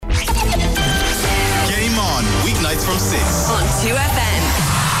2FM.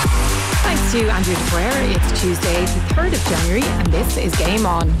 Thanks to Andrew DeBrere. It's Tuesday, the 3rd of January, and this is Game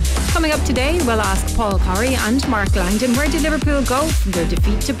On. Coming up today, we'll ask Paul Corry and Mark Langdon where did Liverpool go from their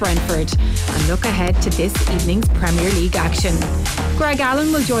defeat to Brentford, and look ahead to this evening's Premier League action. Greg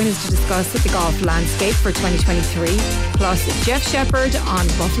Allen will join us to discuss the golf landscape for 2023, plus Jeff Shepherd on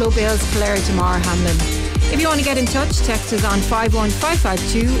Buffalo Bills player Damar Hamlin. If you want to get in touch, text us on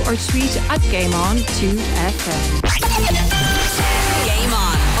 51552 or tweet at GameOn2FM. Game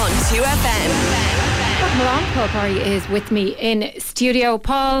on 2FM. Welcome along. Paul Corry is with me in studio.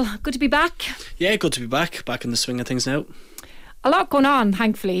 Paul, good to be back. Yeah, good to be back in the swing of things now. A lot going on,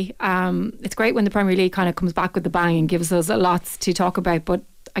 thankfully. It's great when the Premier League kind of comes back with the bang and gives us lots to talk about, but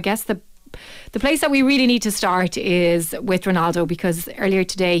I guess the place that we really need to start is with Ronaldo, because earlier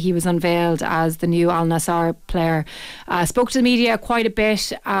today he was unveiled as the new Al Nassr player. Spoke to the media quite a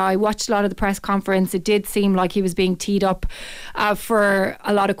bit. I watched a lot of the press conference. It did seem like he was being teed up for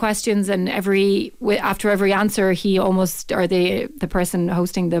a lot of questions, and after every answer he almost, or the person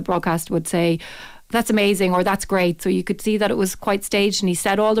hosting the broadcast would say, that's amazing, or that's great. So you could see that it was quite staged and he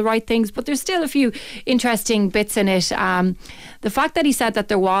said all the right things, but there's still a few interesting bits in it. The fact that he said that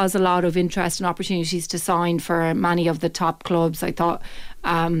there was a lot of interest and opportunities to sign for many of the top clubs, I thought,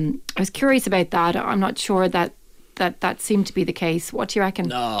 I was curious about that. I'm not sure that seemed to be the case. What do you reckon?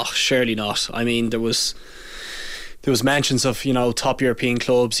 No, surely not. I mean, there was mentions of, top European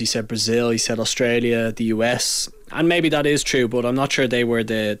clubs. He said Brazil, he said Australia, the US, and maybe that is true, but I'm not sure they were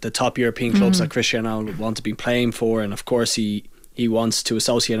the top European clubs that Cristiano would want to be playing for. And of course he wants to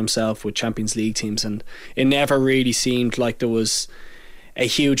associate himself with Champions League teams, and it never really seemed like there was a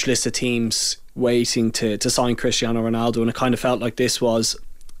huge list of teams waiting to sign Cristiano Ronaldo, and it kind of felt like this was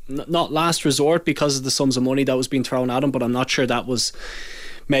not last resort because of the sums of money that was being thrown at him, but I'm not sure that was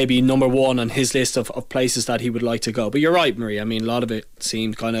maybe number one on his list of places that he would like to go. But you're right, Marie. I mean, a lot of it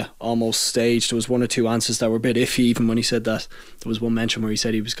seemed kind of almost staged. There was one or two answers that were a bit iffy, even when he said that. There was one mention where he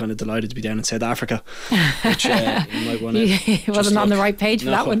said he was kind of delighted to be down in South Africa, which you might want to... He wasn't on the right page for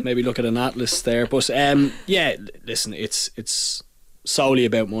that one. Maybe look at an atlas there. But yeah, listen, it's solely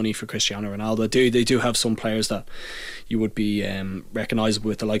about money for Cristiano Ronaldo. They do have some players that you would be recognisable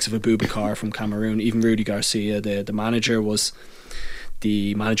with, the likes of Abubakar from Cameroon. Even Rudy Garcia, the manager, was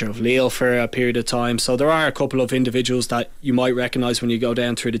the manager of Lille for a period of time. So there are a couple of individuals that you might recognise when you go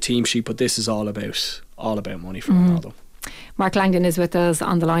down through the team sheet, but this is all about money for Ronaldo. Mark Langdon is with us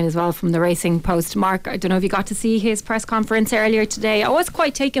on the line as well from the Racing Post. Mark, I don't know if you got to see his press conference earlier today. I was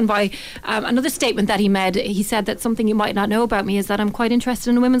quite taken by another statement that he made. He said that something you might not know about me is that I'm quite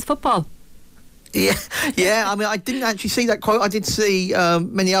interested in women's football. Yeah. I mean, I didn't actually see that quote. I did see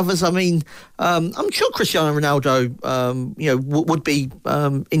many others. I mean, I'm sure Cristiano Ronaldo, would be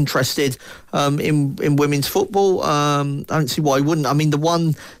interested in women's football. I don't see why he wouldn't. I mean, the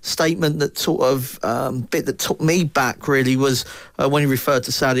one statement that sort of bit that took me back really was when he referred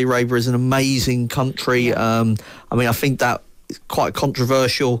to Saudi Arabia as an amazing country. I mean, I think that is quite a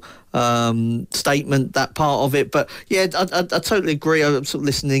controversial statement, that part of it, but yeah, I totally agree. I'm sort of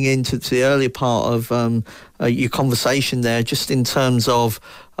listening into the earlier part of your conversation there, just in terms of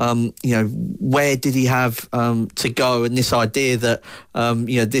where did he have to go, and this idea that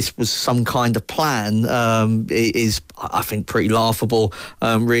this was some kind of plan is, I think, pretty laughable,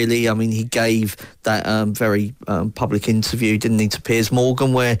 really. I mean, he gave that very public interview, didn't he, to Piers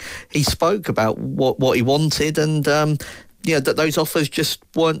Morgan, where he spoke about what he wanted, and that those offers just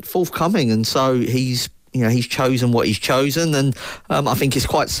weren't forthcoming, and so he's chosen what he's chosen, and I think it's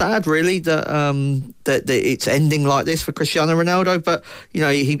quite sad, really, that it's ending like this for Cristiano Ronaldo. But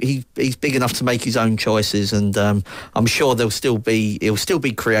he's big enough to make his own choices, and I'm sure he'll still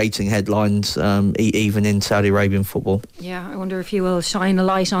be creating headlines, even in Saudi Arabian football. Yeah, I wonder if he will shine a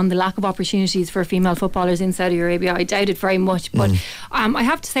light on the lack of opportunities for female footballers in Saudi Arabia. I doubt it very much, but I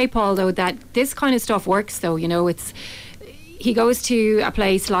have to say, Paul, though, that this kind of stuff works. Though he goes to a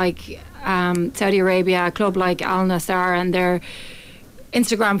place like Saudi Arabia, a club like Al Nassr, and their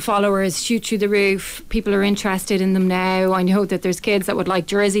Instagram followers shoot through the roof. People are interested in them now. I know that there's kids that would like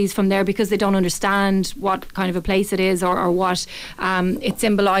jerseys from there because they don't understand what kind of a place it is or what it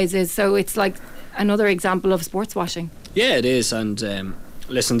symbolises. So it's like another example of sports washing. Yeah, it is. And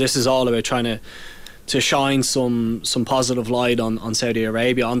listen, this is all about trying to shine some positive light on Saudi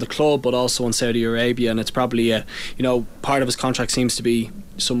Arabia, on the club, but also on Saudi Arabia. And it's probably part of his contract seems to be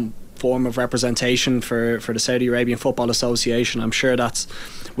some form of representation for the Saudi Arabian Football Association. I'm sure that's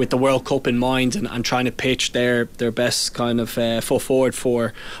with the World Cup in mind, and trying to pitch their best kind of foot forward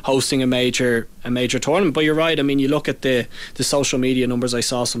for hosting a major tournament. But you're right, I mean, you look at the social media numbers. I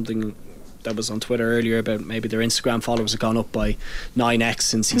saw something that was on Twitter earlier about maybe their Instagram followers have gone up by 9x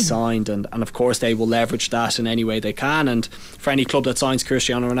since he signed, and of course they will leverage that in any way they can. And for any club that signs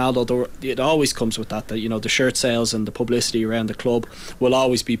Cristiano Ronaldo, it always comes with that you know, the shirt sales and the publicity around the club will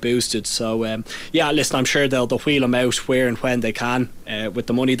always be boosted. So yeah, listen, I'm sure they'll wheel him out where and when they can with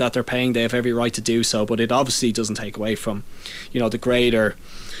the money that they're paying. They have every right to do so, but it obviously doesn't take away from, you know, the greater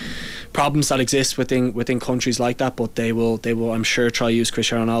problems that exist within countries like that. But they will I'm sure try to use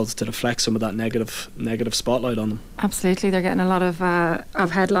Cristiano Ronaldo to deflect some of that negative spotlight on them. Absolutely, they're getting a lot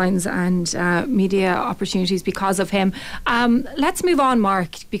of headlines and media opportunities because of him. Let's move on,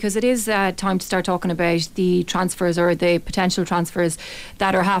 Mark, because it is time to start talking about the transfers or the potential transfers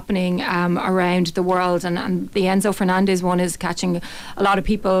that are happening around the world, and the Enzo Fernandez one is catching a lot of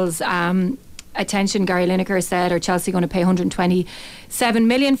people's attention. Gary Lineker said, are Chelsea going to pay 127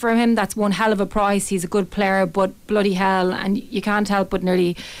 million for him? That's one hell of a price. He's a good player, but bloody hell, and you can't help but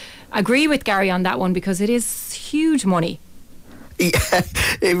nearly agree with Gary on that one, because it is huge money. Yeah,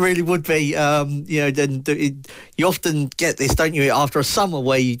 it really would be. You know, then you often get this, don't you, after a summer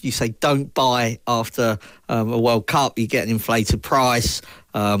where you say don't buy after a World Cup. You get an inflated price.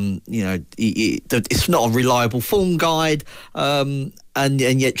 You know, it's not a reliable form guide, and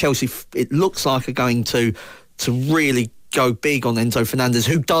yet Chelsea, it looks like, are going to really go big on Enzo Fernandez,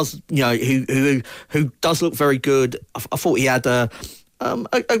 who does, you know, who does look very good. I thought he had a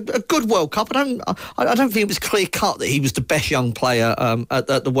good World Cup. I don't think it was clear cut that he was the best young player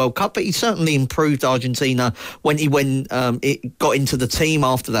at the World Cup, but he certainly improved Argentina when it got into the team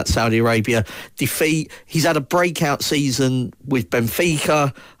after that Saudi Arabia defeat. He's had a breakout season with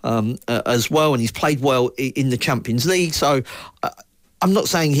Benfica as well, and he's played well in the Champions League. So I'm not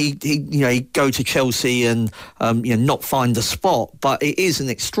saying he'd go to Chelsea and not find a spot, but it is an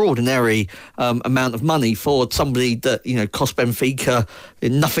extraordinary amount of money for somebody that cost Benfica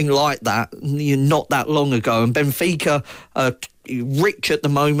nothing like that not that long ago. And Benfica rich at the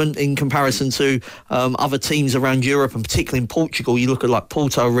moment in comparison to other teams around Europe, and particularly in Portugal. You look at like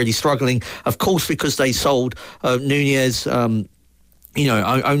Porto already struggling, of course, because they sold Nunez only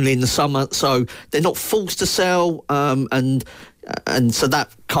in the summer, so they're not forced to sell, and so that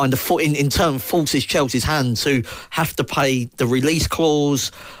kind of in turn forces Chelsea's hand to have to pay the release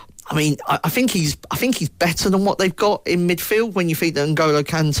clause. I mean, I think he's better than what they've got in midfield when you think that N'Golo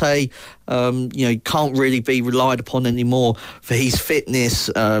Kante can't really be relied upon anymore for his fitness.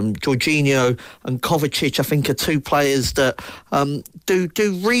 Jorginho and Kovacic, I think, are two players that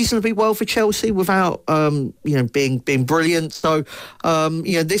do reasonably well for Chelsea without being brilliant. So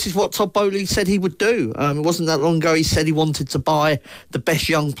this is what Todd Boehly said he would do. It wasn't that long ago he said he wanted to buy the best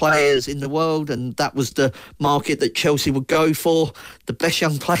young players in the world, and that was the market that Chelsea would go for. The best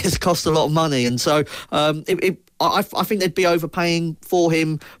young players cost a lot of money, and so I think they'd be overpaying for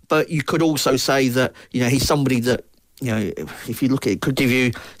him. But you could also say that he's somebody that if you look at it, could give you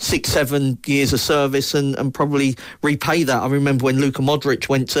 6-7 years of service and probably repay that. I remember when Luka Modric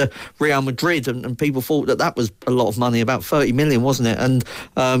went to Real Madrid, and people thought that was a lot of money, about 30 million, wasn't it? And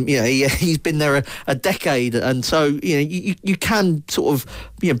he's been there a decade, and so you can sort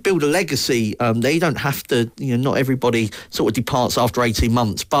of build a legacy there. You don't have to. Not everybody sort of departs after 18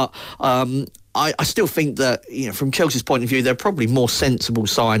 months, but I still think that, from Chelsea's point of view, there are probably more sensible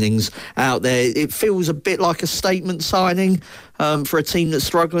signings out there. It feels a bit like a statement signing for a team that's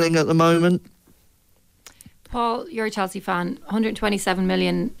struggling at the moment. Paul, you're a Chelsea fan. 127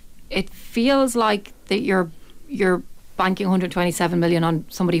 million. It feels like that you're banking 127 million on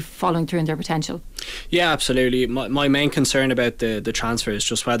somebody following through in their potential. Yeah, absolutely. My main concern about the transfer is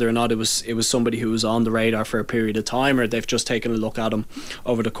just whether or not it was somebody who was on the radar for a period of time, or they've just taken a look at him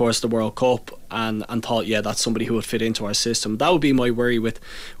over the course of the World Cup and thought, yeah, that's somebody who would fit into our system. That would be my worry with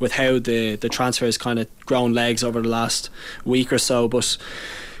how the transfer has kind of grown legs over the last week or so. But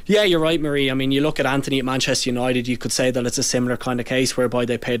yeah, you're right, Marie. I mean, you look at Anthony at Manchester United, you could say that it's a similar kind of case whereby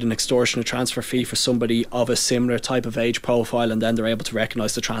they paid an extortionate transfer fee for somebody of a similar type of age profile, and then they're able to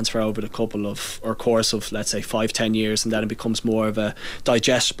recognise the transfer over the course of, let's say, 5-10 years, and then it becomes more of a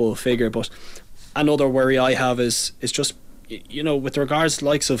digestible figure. But another worry I have is just, with regards to the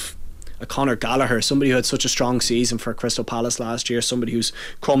likes of a Conor Gallagher, somebody who had such a strong season for Crystal Palace last year, somebody who's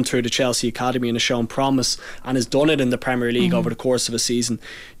come through the Chelsea Academy and has shown promise and has done it in the Premier League over the course of a season.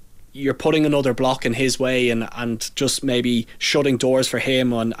 You're putting another block in his way and just maybe shutting doors for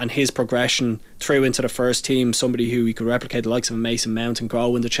him and his progression through into the first team, somebody who he could replicate the likes of Mason Mount and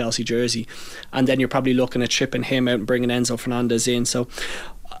grow in the Chelsea jersey. And then you're probably looking at shipping him out and bringing Enzo Fernandez in. So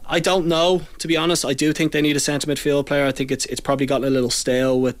I don't know, to be honest. I do think they need a centre midfield player. I think it's probably gotten a little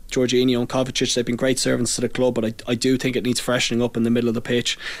stale with Jorginho and Kovacic. They've been great servants to the club, but I do think it needs freshening up in the middle of the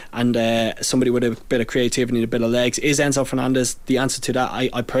pitch, and somebody with a bit of creativity and a bit of legs. Is Enzo Fernandez the answer to that?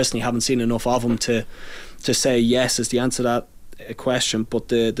 I personally haven't seen enough of him to say yes is the answer to that question, but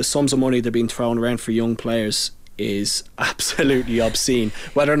the sums of money they're being thrown around for young players is absolutely obscene.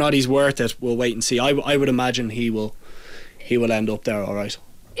 Whether or not he's worth it, we'll wait and see. I would imagine he will end up there all right.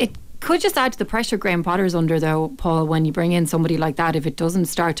 It could just add to the pressure Graham Potter's under, though, Paul, when you bring in somebody like that. If it doesn't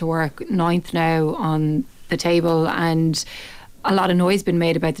start to work, ninth now on the table, and a lot of noise been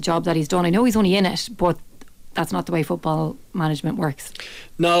made about the job that he's done. I know he's only in it, but that's not the way football management works.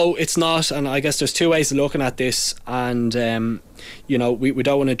 No, it's not, and I guess there's two ways of looking at this, and we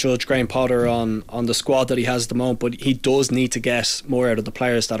don't want to judge Graham Potter on the squad that he has at the moment, but he does need to get more out of the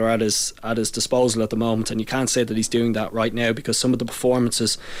players that are at his disposal at the moment, and you can't say that he's doing that right now, because some of the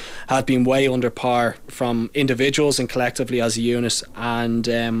performances have been way under par from individuals and collectively as a unit, and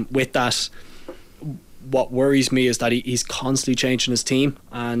with that, what worries me is that he's constantly changing his team,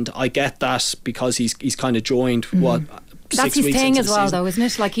 and I get that because he's kind of joined that's his thing as well, though, isn't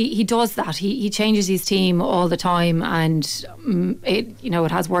it? Like he does that. He changes his team all the time, and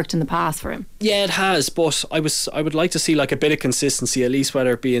it has worked in the past for him. Yeah, it has. But I would like to see like a bit of consistency, at least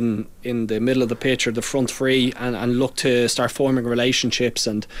whether it be in the middle of the pitch or the front three, and look to start forming relationships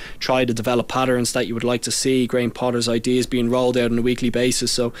and try to develop patterns that you would like to see Graham Potter's ideas being rolled out on a weekly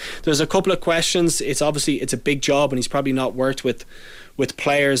basis. So there's a couple of questions. It's a big job, and he's probably not worked with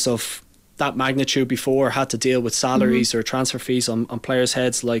players of that magnitude before, had to deal with salaries or transfer fees on players'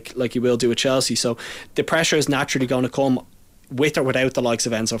 heads like you will do with Chelsea. So the pressure is naturally going to come with or without the likes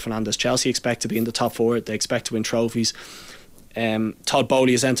of Enzo Fernandez. Chelsea expect to be in the top four. They expect to win trophies. Todd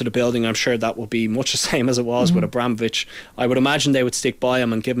Bowley has entered the building. I'm sure that will be much the same as it was with Abramovich. I would imagine they would stick by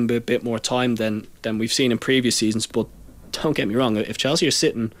him and give him a bit more time than we've seen in previous seasons. But don't get me wrong, if Chelsea are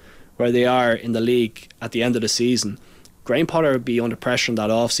sitting where they are in the league at the end of the season, Graham Potter would be under pressure in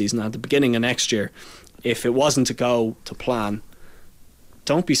that off-season at the beginning of next year. If it wasn't to go to plan,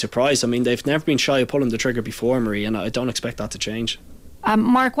 don't be surprised. I mean, they've never been shy of pulling the trigger before, Marie, and I don't expect that to change.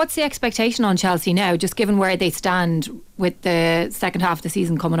 Mark, what's the expectation on Chelsea now, just given where they stand with the second half of the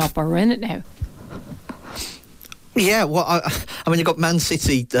season coming up, or we're in it now? Yeah, well, I mean, they've got Man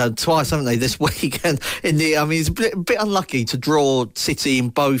City twice, haven't they, this week? And it's a bit unlucky to draw City in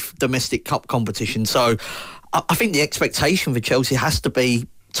both domestic cup competitions. So I think the expectation for Chelsea has to be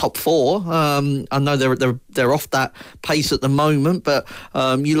top four. I know they're off that pace at the moment, but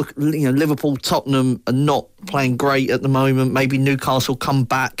you look, Liverpool, Tottenham are not playing great at the moment. Maybe Newcastle come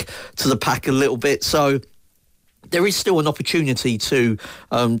back to the pack a little bit. So there is still an opportunity to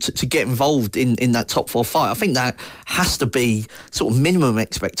get involved in that top four fight. I think that has to be sort of minimum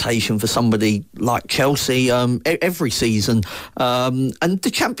expectation for somebody like Chelsea every season. And the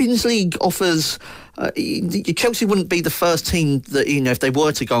Champions League offers. Chelsea wouldn't be the first team that, if they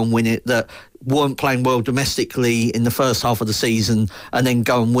were to go and win it, that weren't playing well domestically in the first half of the season and then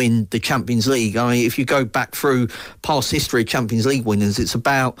go and win the Champions League. I mean, if you go back through past history of Champions League winners, it's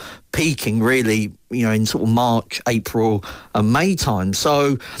about peaking really, in sort of March, April and May time.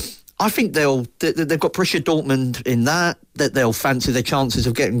 So I think they've got pressure Dortmund in that they'll fancy their chances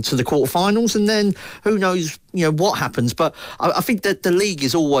of getting to the quarterfinals, and then who knows, what happens. But I think that the league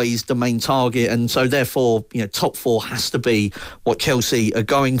is always the main target, and so therefore, top four has to be what Chelsea are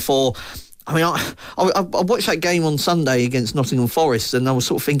going for. I mean, I watched that game on Sunday against Nottingham Forest, and I was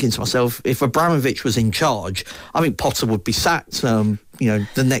sort of thinking to myself, if Abramovich was in charge, I think Potter would be sacked,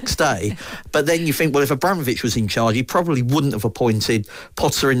 the next day. But then you think, well, if Abramovich was in charge, he probably wouldn't have appointed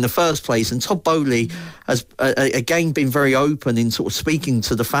Potter in the first place. And Todd Bowley has, again, been very open in sort of speaking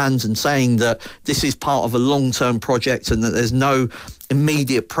to the fans and saying that this is part of a long-term project and that there's no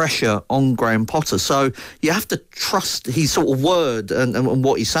immediate pressure on Graham Potter. So you have to trust his sort of word and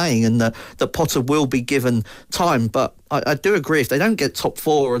what he's saying, and that Potter will be given time. But I do agree, if they don't get top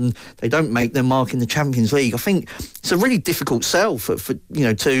four and they don't make their mark in the Champions League, I think it's a really difficult sell for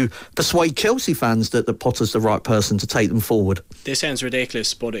to persuade Chelsea fans that Potter's the right person to take them forward. This sounds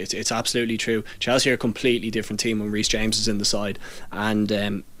ridiculous, but it's absolutely true. Chelsea are a completely different team when Reece James is in the side,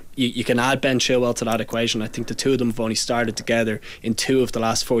 and you can add Ben Chilwell to that equation. I think the two of them have only started together in 2 of the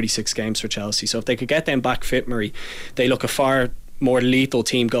last 46 games for Chelsea. So if they could get them back fit, Murray, they look a far more lethal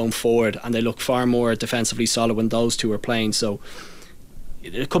team going forward, and they look far more defensively solid when those two are playing. So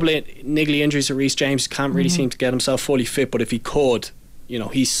a couple of niggly injuries to Reece James, can't really seem to get himself fully fit, but if he could,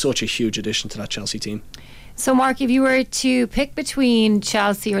 he's such a huge addition to that Chelsea team. So Mark, if you were to pick between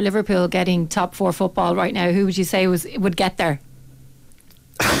Chelsea or Liverpool getting top four football right now, who would you say would get there?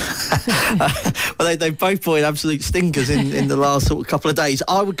 Well, they've both been absolute stinkers in the last sort of couple of days.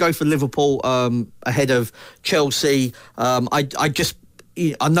 I would go for Liverpool ahead of Chelsea.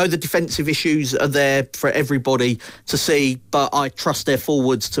 I know the defensive issues are there for everybody to see, but I trust their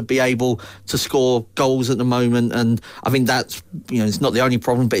forwards to be able to score goals at the moment. And I think that's, it's not the only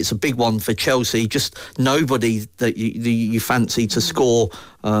problem, but it's a big one for Chelsea. Just nobody that you fancy to score,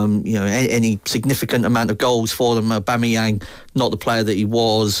 any significant amount of goals for them. Aubameyang, not the player that he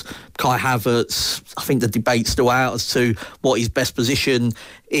was. Kai Havertz, I think the debate's still out as to what his best position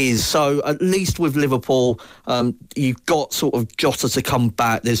is. So at least with Liverpool, you've got sort of Jota to come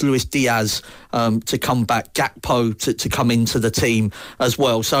back. There's Luis Diaz to come back, Gakpo to come into the team as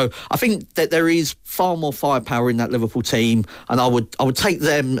well. So I think that there is far more firepower in that Liverpool team, and I would take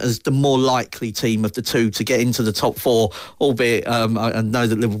them as the more likely team of the two to get into the top four, albeit I know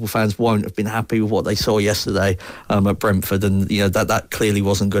that Liverpool fans won't have been happy with what they saw yesterday at Brentford, and that clearly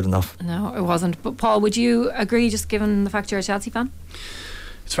wasn't good enough. No, it wasn't. But Paul, would you agree, just given the fact you're a Chelsea fan?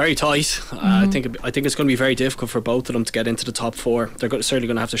 It's very tight. I think it's going to be very difficult for both of them to get into the top four. They're certainly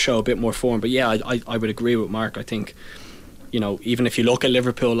going to have to show a bit more form. But yeah, I would agree with Mark. I think, even if you look at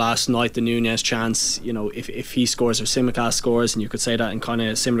Liverpool last night, the Núñez chance, if he scores or Tsimikas scores, and you could say that in kind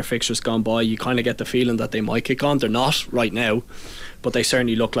of similar fixtures gone by, you kind of get the feeling that they might kick on. They're not right now, but they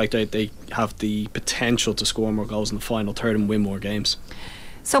certainly look like they have the potential to score more goals in the final third and win more games.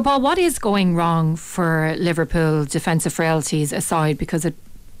 So, Paul, what is going wrong for Liverpool, defensive frailties aside, because it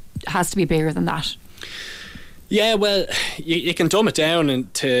has to be bigger than that? Yeah, well, you can dumb it down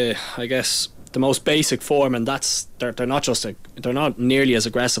into, I guess, the most basic form, and that's they're not nearly as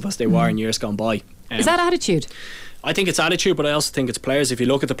aggressive as they were in years gone by. Is that attitude? I think it's attitude, but I also think it's players. If you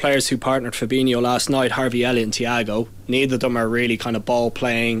look at the players who partnered Fabinho last night, Harvey Elliott and Thiago, neither of them are really kind of ball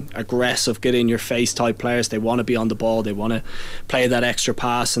playing, aggressive, get in your face type players. They want to be on the ball, they want to play that extra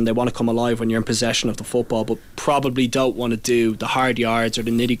pass, and they want to come alive when you're in possession of the football, but probably don't want to do the hard yards or the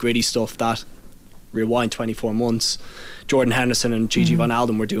nitty gritty stuff that, rewind 24 months, Jordan Henderson and Gigi Van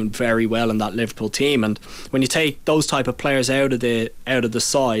Alden were doing very well in that Liverpool team. And when you take those type of players out of the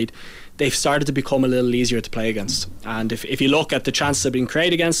side, they've started to become a little easier to play against. And if you look at the chances that have been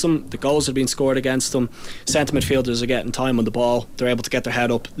created against them, the goals that have been scored against them, centre midfielders are getting time on the ball, they're able to get their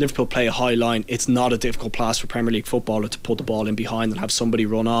head up. Liverpool play a high line. It's not a difficult pass for Premier League footballer to put the ball in behind and have somebody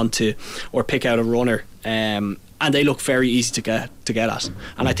run on to or pick out a runner, and they look very easy to get at.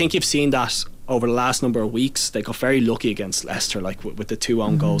 And I think you've seen that over the last number of weeks. They got very lucky against Leicester, like with the two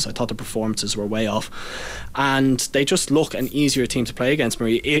own goals. I thought the performances were way off, and they just look an easier team to play against,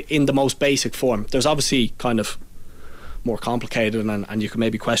 Marie, in the most basic form. There's obviously kind of more complicated, and you can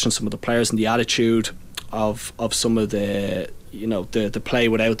maybe question some of the players and the attitude of some of the the play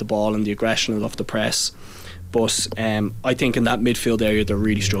without the ball and the aggression of the press. But I think in that midfield area they're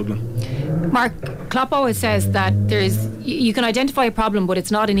really struggling. Mark, Klopp always says that you can identify a problem, but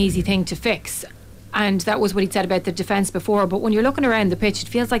it's not an easy thing to fix. And that was what he said about the defence before. But when you're looking around the pitch, it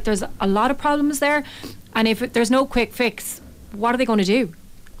feels like there's a lot of problems there. And if there's no quick fix, what are they going to do?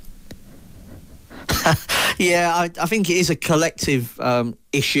 Yeah, I think it is a collective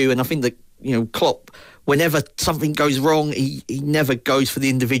issue, and I think that Klopp, whenever something goes wrong, he never goes for the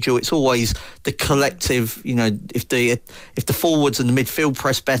individual. It's always the collective. If the forwards and the midfield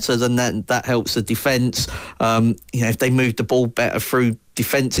press better, then that helps the defence. If they move the ball better through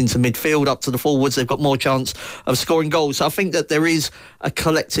defence into midfield up to the forwards, they've got more chance of scoring goals. So I think that there is a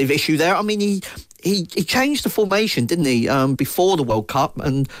collective issue there. I mean, he changed the formation, didn't he, before the World Cup,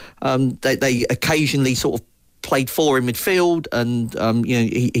 and they occasionally sort of played four in midfield, and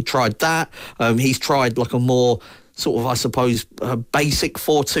he tried that. He's tried like a more sort of, I suppose, basic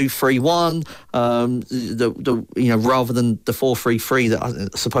 4-2-3-1, rather than the 4-3-3 that I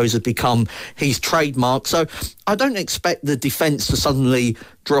suppose has become his trademark. So I don't expect the defence to suddenly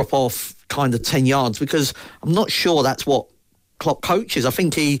drop off kind of 10 yards, because I'm not sure that's what Klopp coaches. I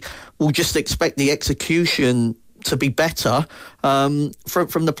think he will just expect the execution to be better from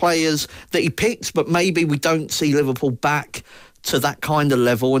the players that he picks, but maybe we don't see Liverpool back to that kind of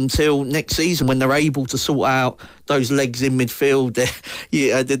level until next season, when they're able to sort out those legs in midfield.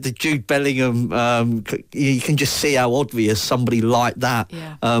 The Jude Bellingham, you can just see how obvious somebody like that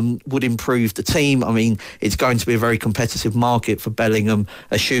would improve the team. I mean, it's going to be a very competitive market for Bellingham,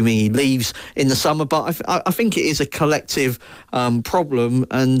 assuming he leaves in the summer, but I think it is a collective problem,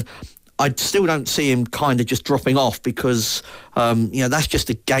 and I still don't see him kind of just dropping off, because that's just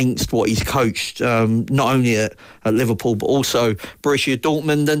against what he's coached, not only at Liverpool but also Borussia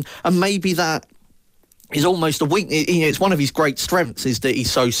Dortmund, and maybe that is almost a weakness. It's one of his great strengths is that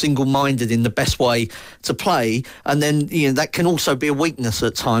he's so single-minded in the best way to play, and then that can also be a weakness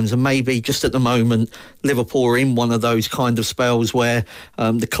at times. And maybe just at the moment, Liverpool are in one of those kind of spells where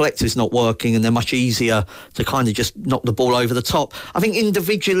the collective's not working, and they're much easier to kind of just knock the ball over the top. I think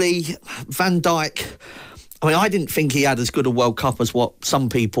individually, Van Dijk, I mean, I didn't think he had as good a World Cup as what some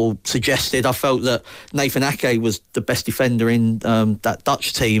people suggested. I felt that Nathan Ake was the best defender in that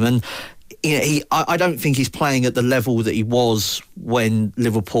Dutch team, and I don't think he's playing at the level that he was when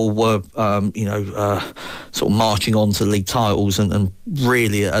Liverpool were, sort of marching on to league titles and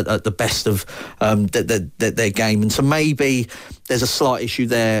really at the best of their game. And so maybe there's a slight issue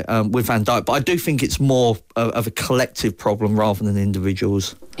there with Van Dijk, but I do think it's more of a collective problem rather than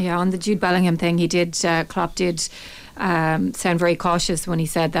individuals. Yeah, on the Jude Bellingham thing, Klopp did sound very cautious when he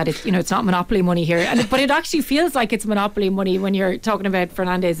said that it's not monopoly money here, but it actually feels like it's monopoly money when you're talking about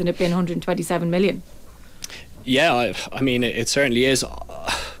Fernandes and it being 127 million. Yeah, I mean it certainly is.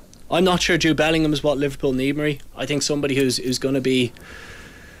 I'm not sure Jude Bellingham is what Liverpool need, Marie. I think somebody who's going to be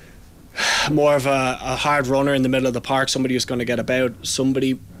more of a hard runner in the middle of the park, somebody who's going to get about,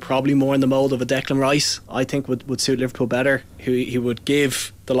 somebody probably more in the mould of a Declan Rice, I think would suit Liverpool better. He would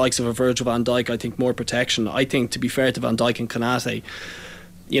give the likes of a Virgil van Dijk, I think, more protection. I think, to be fair to Van Dijk and Konate,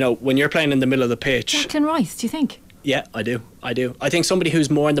 when you're playing in the middle of the pitch, Declan Rice, do you think? Yeah, I do. I think somebody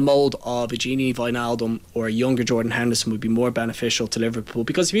who's more in the mould of a Gini Wijnaldum or a younger Jordan Henderson would be more beneficial to Liverpool,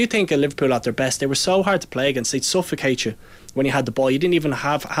 because if you think of Liverpool at their best, they were so hard to play against. They'd suffocate you when you had the ball. You didn't even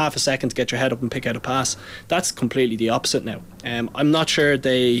have half a second to get your head up and pick out a pass. That's completely the opposite now. I'm not sure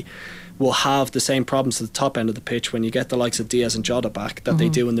they will have the same problems at the top end of the pitch when you get the likes of Diaz and Jota back that they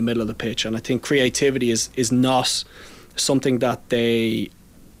do in the middle of the pitch. And I think creativity is not something that they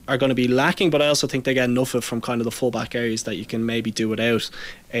are going to be lacking, but I also think they get enough of from kind of the full-back areas that you can maybe do without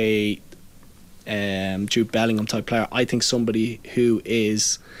a Jude Bellingham type player. I think somebody who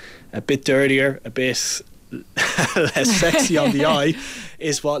is a bit dirtier, a bit less sexy on the eye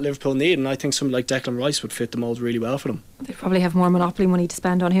is what Liverpool need, and I think somebody like Declan Rice would fit the mould really well for them. They probably have more monopoly money to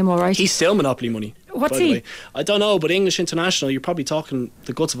spend on him, all right. He's still monopoly money. What's he? I don't know, but English international, you're probably talking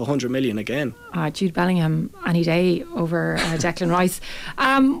the guts of 100 million again. Jude Bellingham any day over Declan Rice.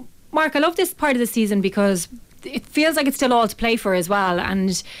 Mark, I love this part of the season because it feels like it's still all to play for as well,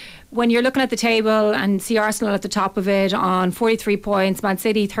 and when you're looking at the table and see Arsenal at the top of it on 43 points, Man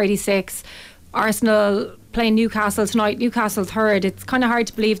City 36, Arsenal playing Newcastle tonight, Newcastle third, it's kind of hard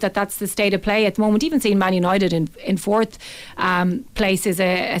to believe that that's the state of play at the moment. Even seeing Man United in fourth place is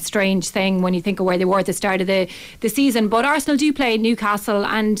a strange thing when you think of where they were at the start of the season. But Arsenal do play Newcastle,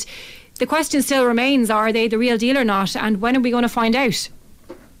 and the question still remains, are they the real deal or not, and when are we going to find out?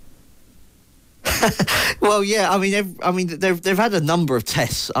 Well, yeah, I mean, they've had a number of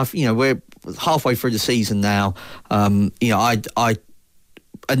tests. We're halfway through the season now. I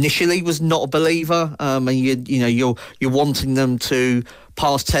initially was not a believer, and you're wanting them to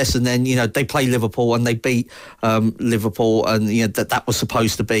pass tests, and then they play Liverpool and they beat Liverpool, and that was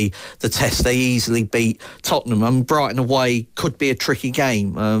supposed to be the test. They easily beat Tottenham, and Brighton away could be a tricky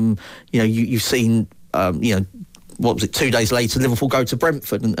game. You've seen what was it, 2 days later, Liverpool go to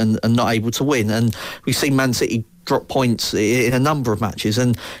Brentford and not able to win. And we've seen Man City drop points in a number of matches,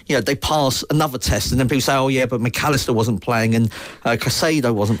 and they pass another test, and then people say, oh yeah, but McAllister wasn't playing and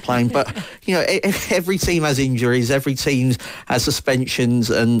Caicedo wasn't playing. But every team has injuries, every team has suspensions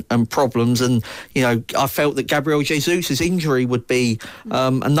and problems, and I felt that Gabriel Jesus' injury would be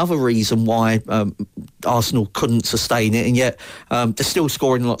another reason why Arsenal couldn't sustain it, and yet they're still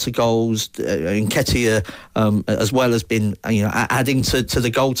scoring lots of goals. Nketiah as well has been adding to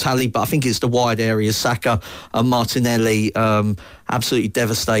the goal tally, but I think it's the wide areas. Saka, Martinelli, absolutely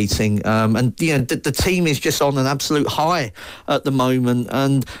devastating, and the team is just on an absolute high at the moment,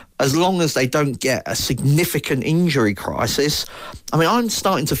 and as long as they don't get a significant injury crisis, I mean, I'm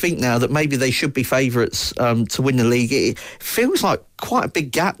starting to think now that maybe they should be favourites to win the league. It feels like quite a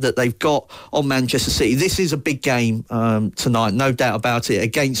big gap that they've got on Manchester City. This is a big game tonight, no doubt about it,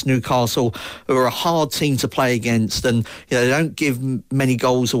 against Newcastle, who are a hard team to play against, and they don't give many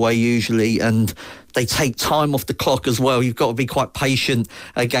goals away usually, and they take time off the clock as well. You've got to be quite patient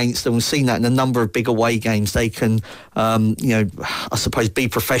against them. We've seen that in a number of big away games. They can, I suppose, be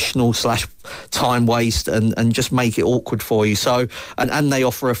professional / time waste and just make it awkward for you. So, and they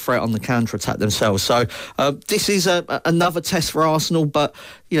offer a threat on the counter-attack themselves. So this is another test for Arsenal, but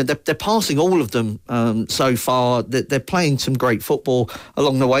they're passing all of them so far. They're playing some great football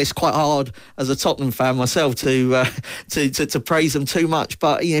along the way. It's quite hard as a Tottenham fan myself to praise them too much,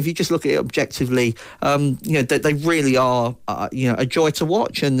 but if you just look at it objectively, they really are a joy to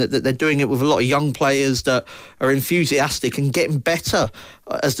watch, and that they're doing it with a lot of young players that are enthusiastic and getting better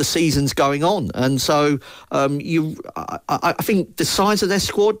as the season's going on. And so I think the size of their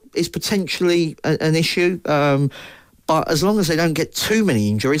squad is potentially an issue. But as long as they don't get too many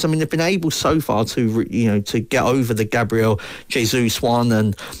injuries, I mean, they've been able so far to get over the Gabriel Jesus one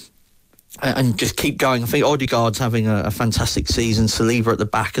and just keep going. I think Odegaard's having a fantastic season. Saliba at the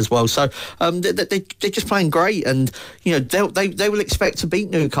back as well. So they're just playing great, and they will expect to beat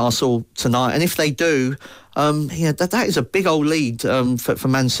Newcastle tonight. And if they do, that is a big old lead for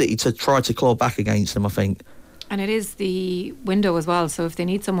Man City to try to claw back against them, I think. And it is the window as well. So if they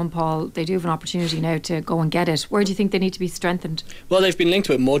need someone, Paul, they do have an opportunity now to go and get it. Where do you think they need to be strengthened? Well, they've been linked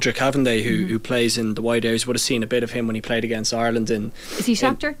with Mudryk, haven't they? Who plays in the wide areas. Would have seen a bit of him when he played against Ireland. Is he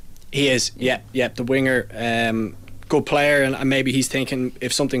Shakhtar? He is, yeah, the winger, good player, and maybe he's thinking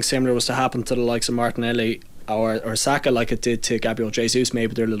if something similar was to happen to the likes of Martinelli or Saka, like it did to Gabriel Jesus,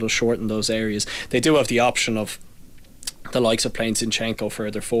 maybe they're a little short in those areas. They do have the option of the likes of playing Zinchenko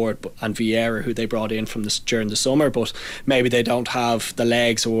further forward and Vieira, who they brought in during the summer, but maybe they don't have the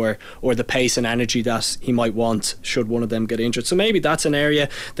legs or the pace and energy that he might want should one of them get injured. So maybe that's an area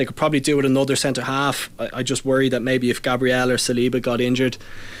they could probably do with another centre half. I just worry that maybe if Gabriel or Saliba got injured,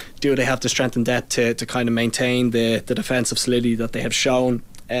 do they have the strength and depth to kind of maintain the defensive solidity that they have shown?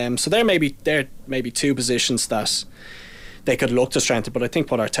 So there may be two positions that they could look to strengthen, but I think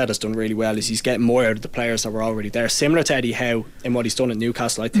what Arteta's done really well is he's getting more out of the players that were already there, similar to Eddie Howe in what he's done at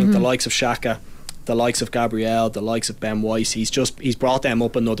Newcastle. I think the likes of Xhaka, the likes of Gabriel, the likes of Ben White, he's brought them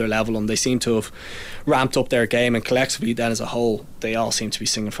up another level, and they seem to have ramped up their game, and collectively then as a whole they all seem to be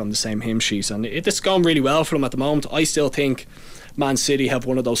singing from the same hymn sheet, and it's going really well for them at the moment. I still think Man City have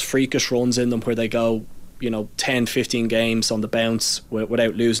one of those freakish runs in them where they go 10-15 games on the bounce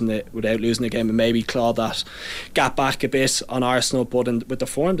without losing the game, and maybe claw that gap back a bit on Arsenal. But with the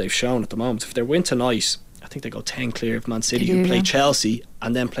form they've shown at the moment, if they win tonight, I think they go 10 clear of Man City, who play Chelsea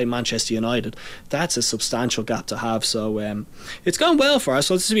and then play Manchester United. That's a substantial gap to have. So it's gone well for us.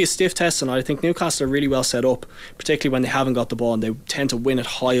 So this will be a stiff test tonight. I think Newcastle are really well set up, particularly when they haven't got the ball, and they tend to win it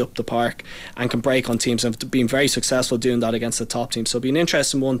high up the park and can break on teams, and have been very successful doing that against the top teams. So it'll be an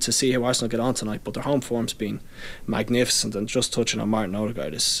interesting one to see how Arsenal get on tonight. But their home form's been magnificent, and just touching on Martin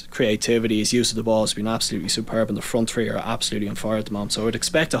Odegaard, his creativity, his use of the ball has been absolutely superb, and the front three are absolutely on fire at the moment. So I'd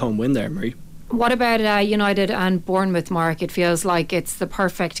expect a home win there, Marie. What about United and Bournemouth, Mark? It feels like it's the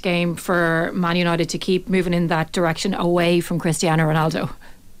perfect game for Man United to keep moving in that direction away from Cristiano Ronaldo.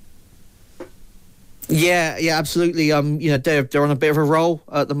 Yeah, absolutely. They're on a bit of a roll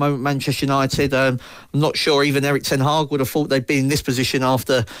at the moment, Manchester United. I'm not sure even Erik ten Hag would have thought they'd be in this position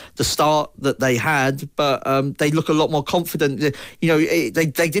after the start that they had, but they look a lot more confident. They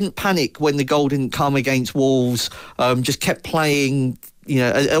didn't panic when the goal didn't come against Wolves. Just kept playing.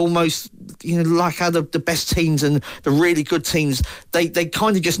 Almost like how the best teams and the really good teams, they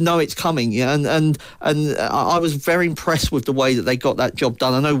kind of just know it's coming. And I was very impressed with the way that they got that job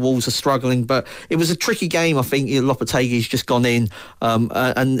done. I know Wolves are struggling, but it was a tricky game. I think Lopetegui's just gone in,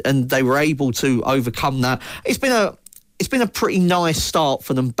 and they were able to overcome that. It's been a pretty nice start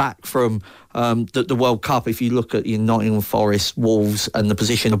for them back from the World Cup. If you look at Nottingham Forest, Wolves, and the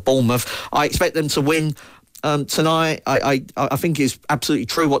position of Bournemouth, I expect them to win. Tonight, I think it's absolutely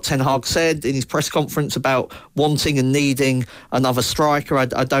true what Ten Hag said in his press conference about wanting and needing another striker. I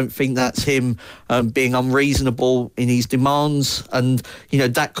don't think that's him being unreasonable in his demands, and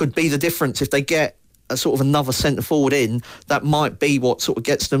that could be the difference if they get a sort of another centre forward in. That might be what sort of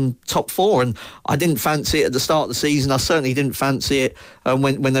gets them top four. And I didn't fancy it at the start of the season. I certainly didn't fancy it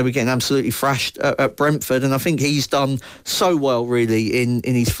when they were getting absolutely thrashed at Brentford. And I think he's done so well really in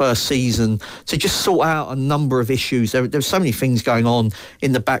his first season to just sort out a number of issues. There's so many things going on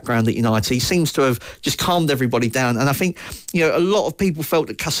in the background at United. He seems to have just calmed everybody down. And I think a lot of people felt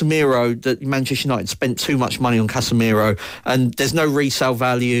that Manchester United spent too much money on Casemiro, and there's no resale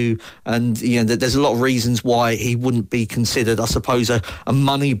value, and there's a lot of reasons why he wouldn't be considered, I suppose, a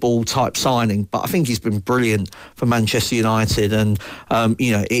Moneyball type signing. But I think he's been brilliant for Manchester United, and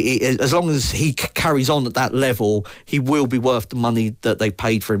as long as he carries on at that level, he will be worth the money that they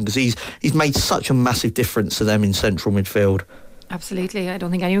paid for him, because he's made such a massive difference to them in central midfield. Absolutely. I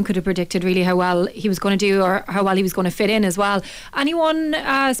don't think anyone could have predicted really how well he was going to do, or how well he was going to fit in as well. Anyone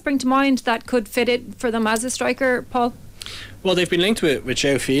spring to mind that could fit it for them as a striker, Paul? Well, they've been linked with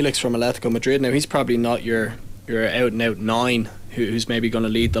João Felix from Atletico Madrid. Now, he's probably not your out-and-out 9 who's maybe going to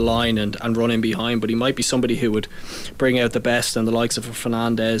lead the line and run in behind, but he might be somebody who would bring out the best and the likes of a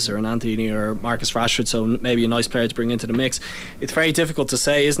Fernandes or an Anthony or Marcus Rashford, so maybe a nice player to bring into the mix. It's very difficult to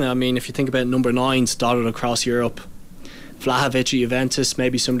say, isn't it? I mean, if you think about number 9s dotted across Europe, Vlahovic at Juventus,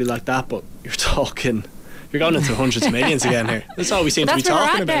 maybe somebody like that, but you're going into hundreds of millions again here. That's all we seem to be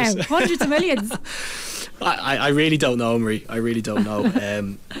talking about. Now. Hundreds of millions. I really don't know, Marie. I really don't know.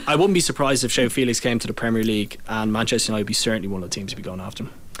 I wouldn't be surprised if João Felix came to the Premier League, and Manchester United would be certainly one of the teams to be going after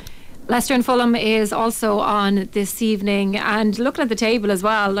him. Leicester and Fulham is also on this evening, and looking at the table as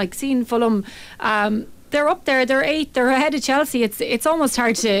well, like seeing Fulham, they're up there, they're 8th, they're ahead of Chelsea. It's almost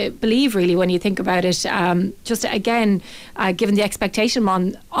hard to believe really when you think about it. Just again, given the expectation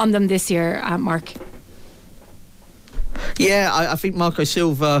on them this year, Mark. Yeah, I think Marco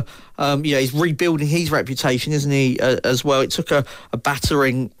Silva, he's rebuilding his reputation, isn't he, as well? It took a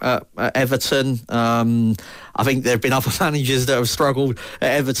battering at Everton. I think there have been other managers that have struggled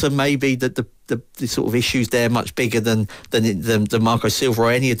at Everton. Maybe the sort of issues there much bigger than Marco Silva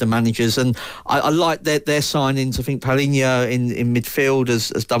or any of the managers. And I like their signings. I think Palhinha in midfield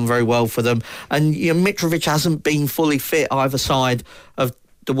has done very well for them. And Mitrovic hasn't been fully fit either side of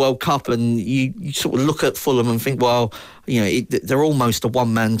the World Cup, and you sort of look at Fulham and think, well, they're almost a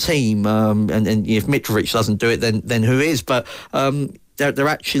one-man team, and if Mitrovic doesn't do it, then who is? But they're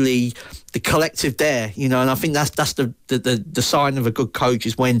actually the collective there, and I think that's the sign of a good coach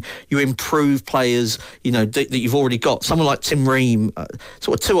is when you improve players, that you've already got. Someone like Tim Ream,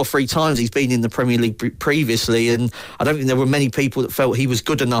 sort of 2 or 3 times he's been in the Premier League previously, and I don't think there were many people that felt he was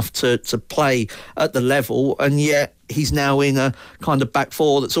good enough to play at the level, and yet he's now in a kind of back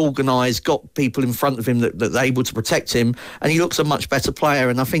four that's organised, got people in front of him that are able to protect him, and he looks a much better player.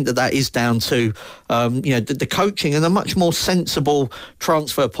 And I think that is down to the coaching and a much more sensible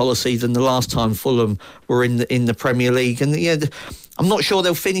transfer policy than the last time Fulham were in the Premier League. And I'm not sure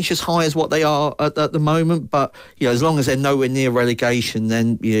they'll finish as high as what they are at the moment, but as long as they're nowhere near relegation,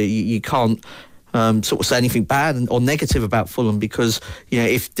 then you can't sort of say anything bad or negative about Fulham, because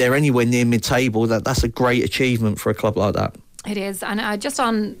if they're anywhere near mid-table, that's a great achievement for a club like that. It is. And just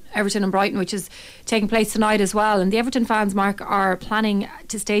on Everton and Brighton, which is taking place tonight as well, and the Everton fans, Mark, are planning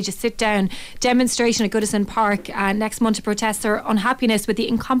to stage a sit-down demonstration at Goodison Park next month to protest their unhappiness with the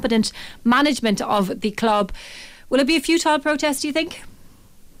incompetent management of the club. Will it be a futile protest, do you think?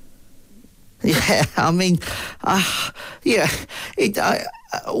 Yeah, I mean,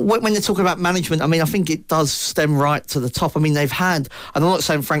 when they're talking about management, I mean, I think it does stem right to the top. I mean, they've had, and I'm not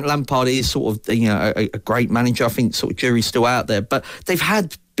saying Frank Lampard is sort of, a great manager. I think sort of jury's still out there, but they've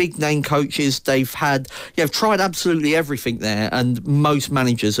had big name coaches. They've had, tried absolutely everything there, and most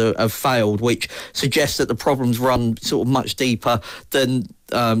managers have failed, which suggests that the problems run sort of much deeper than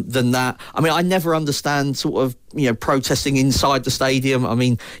that. I mean, I never understand sort of protesting inside the stadium. I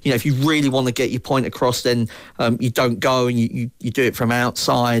mean, if you really want to get your point across, then you don't go and you do it from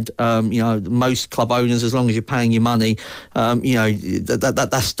outside. Most club owners, as long as you're paying your money, that's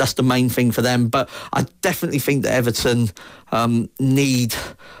the main thing for them. But I definitely think that Everton need.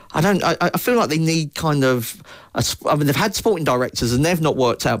 I feel like they need kind of. They've had sporting directors and they've not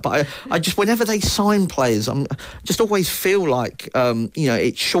worked out. But I just, whenever they sign players, I just always feel like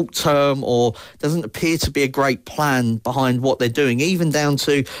it's short term, or doesn't appear to be a great plan behind what they're doing. Even down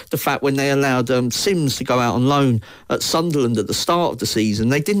to the fact when they allowed Sims to go out on loan at Sunderland at the start of the season,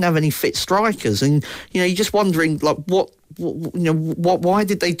 they didn't have any fit strikers, and you're just wondering like why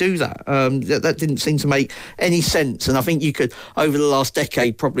did they do that? That didn't seem to make any sense. And I think you could, over the last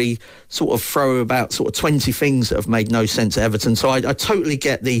decade, probably sort of throw about sort of 20 things that have made no sense at Everton. So I totally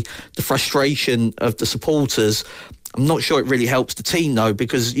get the frustration of the supporters. I'm not sure it really helps the team though,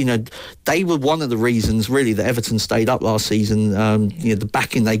 because they were one of the reasons really that Everton stayed up last season. The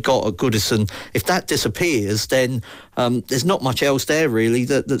backing they got at Goodison, if that disappears, then there's not much else there really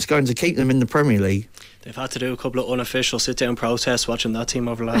that's going to keep them in the Premier League. They've had to do a couple of unofficial sit-down protests watching that team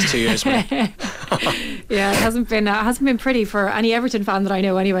over the last 2 years. Yeah, it hasn't been pretty for any Everton fan that I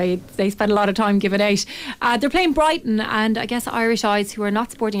know anyway. They spend a lot of time giving out. They're playing Brighton, and I guess Irish eyes who are not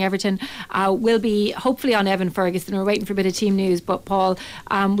supporting Everton will be hopefully on Evan Ferguson. We're waiting for a bit of team news, but Paul,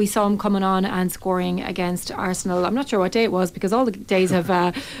 we saw him coming on and scoring against Arsenal. I'm not sure what day it was, because all the days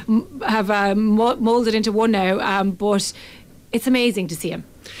have moulded into one now, but it's amazing to see him.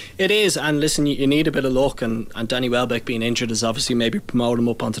 It is, and listen, you need a bit of luck, and Danny Welbeck being injured has obviously maybe promoted him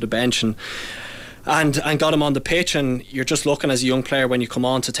up onto the bench, and and got him on the pitch, and you're just looking as a young player when you come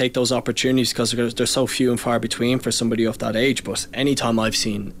on to take those opportunities, because they're so few and far between for somebody of that age. But anytime I've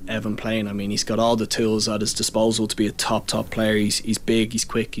seen Evan playing, I mean, he's got all the tools at his disposal to be a top player. He's big, he's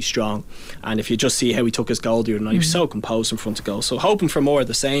quick, he's strong, and if you just see how he took his goal the other night, he was so composed in front of goal. So hoping for more of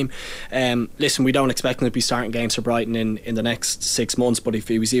the same. Listen, we don't expect him to be starting games for Brighton in the next 6 months, but if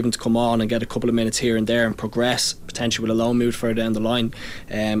he was even to come on and get a couple of minutes here and there and progress, potentially with a loan move further down the line,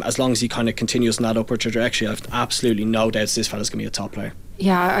 as long as he kind of continues on that upward trajectory, I've absolutely no doubts this fella's going to be a top player.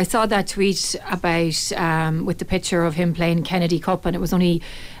 Yeah, I saw that tweet about with the picture of him playing Kennedy Cup, and it was only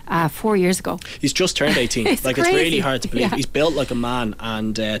 4 years ago. He's just turned 18. It's like crazy. It's really hard to believe. He's built like a man,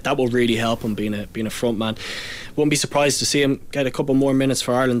 and that will really help him being a front man. Wouldn't be surprised to see him get a couple more minutes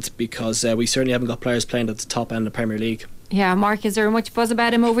for Ireland, because we certainly haven't got players playing at the top end of the Premier League. Yeah, Mark, is there much buzz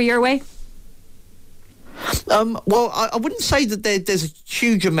about him over your way? Well, I wouldn't say that there's a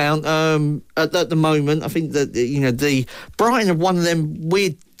huge amount at the moment. I think that the Brighton are one of them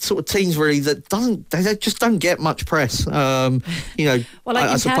weird sort of teams really that they just don't get much press. Well,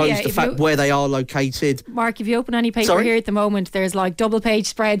 I suppose the fact where they are located. Mark, if you open any paper here at the moment, there's like double page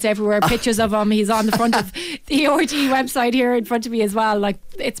spreads everywhere, pictures of him. He's on the front of the RTÉ website here in front of me as well. Like,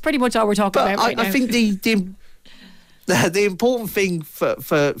 it's pretty much all we're talking about right now. I think the important thing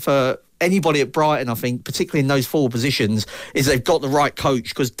for anybody at Brighton, I think, particularly in those forward positions, is they've got the right coach,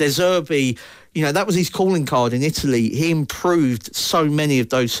 because De Zerbi, that was his calling card in Italy. He improved so many of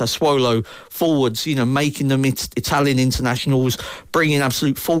those Sassuolo forwards, making them Italian internationals, bringing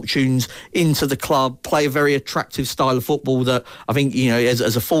absolute fortunes into the club, play a very attractive style of football that I think,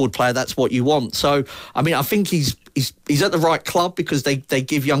 as a forward player, that's what you want. So, I mean, I think he's at the right club because they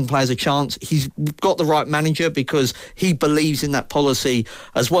give young players a chance. He's got the right manager because he believes in that policy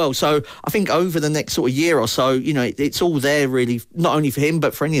as well. So I think over the next sort of year or so, it's all there really, not only for him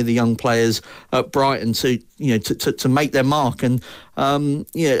but for any of the young players at Brighton to make their mark. And like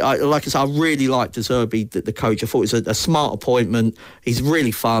I said, I really like De Zerbi, the coach. I thought it was a smart appointment. He's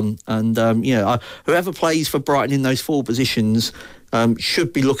really fun, and whoever plays for Brighton in those four positions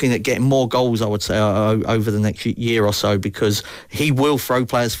should be looking at getting more goals, I would say, over the next year or so, because he will throw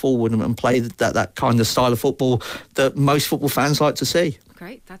players forward and play that kind of style of football that most football fans like to see.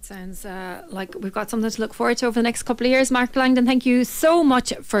 Great, that sounds like we've got something to look forward to over the next couple of years. Mark Langdon, thank you so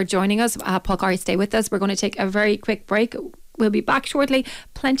much for joining us. Paul Corey, stay with us. We're going to take a very quick break. We'll be back shortly.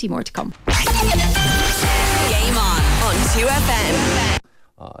 Plenty more to come. Game on 2FM.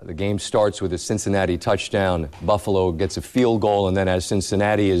 The game starts with a Cincinnati touchdown. Buffalo gets a field goal, and then as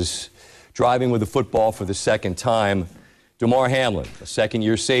Cincinnati is driving with the football for the second time, Damar Hamlin, a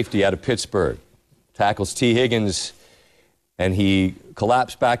second-year safety out of Pittsburgh, tackles T. Higgins, and he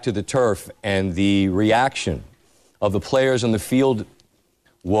collapsed back to the turf, and the reaction of the players on the field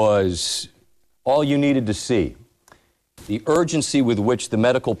was all you needed to see. The urgency with which the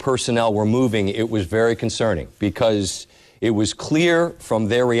medical personnel were moving, it was very concerning, because it was clear from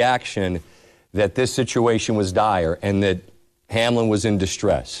their reaction that this situation was dire and that Hamlin was in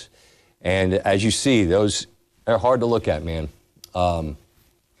distress. And as you see, those are hard to look at, man.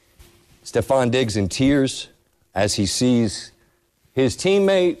 Stefon Diggs in tears as he sees his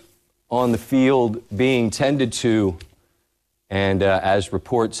teammate on the field being tended to, and as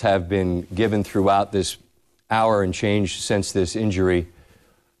reports have been given throughout this hour and change since this injury,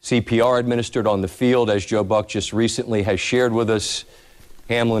 CPR administered on the field, as Joe Buck just recently has shared with us.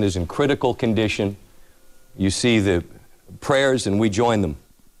 Hamlin is in critical condition. You see the prayers, and we join them.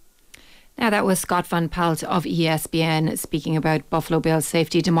 Now, that was Scott Van Pelt of ESPN speaking about Buffalo Bills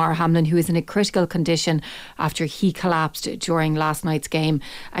safety Damar Hamlin, who is in a critical condition after he collapsed during last night's game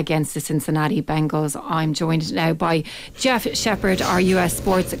against the Cincinnati Bengals. I'm joined now by Jeff Shepherd, our US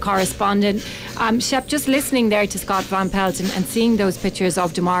sports correspondent. Shep, just listening there to Scott Van Pelt and seeing those pictures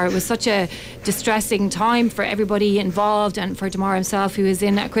of Damar, it was such a distressing time for everybody involved and for Damar himself, who is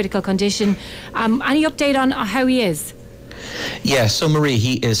in a critical condition. Any update on how he is? Yeah, so Marie,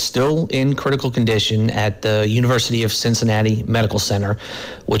 he is still in critical condition at the University of Cincinnati Medical Center,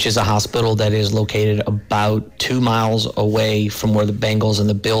 which is a hospital that is located about 2 miles away from where the Bengals and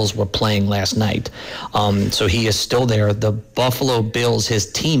the Bills were playing last night. So he is still there. The Buffalo Bills,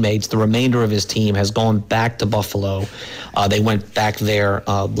 his teammates, the remainder of his team has gone back to Buffalo. They went back there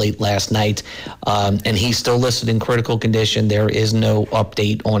late last night, and he's still listed in critical condition. There is no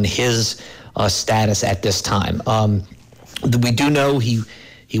update on his status at this time. We do know he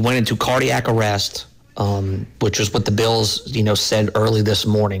went into cardiac arrest, which was what the Bills, said early this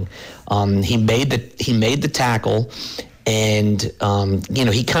morning. He made the tackle, And,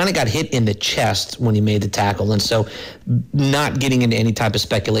 he kind of got hit in the chest when he made the tackle. And so not getting into any type of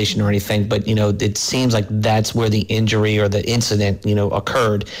speculation or anything, but, it seems like that's where the injury or the incident,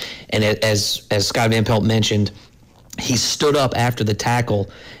 occurred. And as Scott Van Pelt mentioned, he stood up after the tackle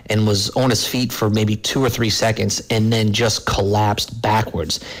and was on his feet for maybe 2 or 3 seconds and then just collapsed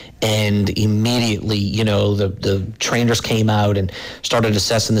backwards. And immediately, the trainers came out and started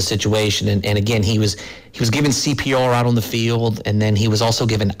assessing the situation. And again, he was given CPR out on the field, and then he was also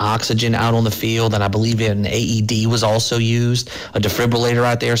given oxygen out on the field. And I believe an AED was also used, a defibrillator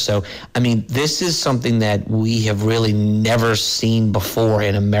out there. So, this is something that we have really never seen before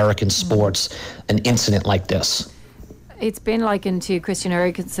in American sports, an incident like this. It's been likened to Christian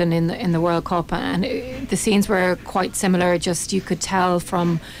Eriksen in the World Cup, and the scenes were quite similar. Just you could tell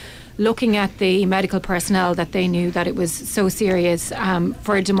from looking at the medical personnel that they knew that it was so serious.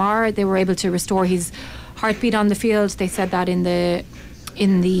 For Damar, they were able to restore his heartbeat on the field. They said that in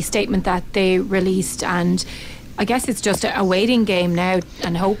the statement that they released, and I guess it's just a waiting game now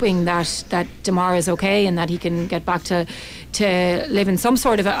and hoping that Damar is okay and that he can get back to living some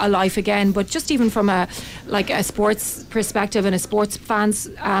sort of a life again. But just even from a sports perspective and a sports fan's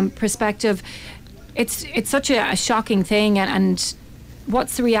perspective, it's such a shocking thing. And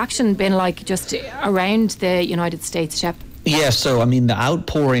what's the reaction been like just around the United States, Shep? Yeah, so the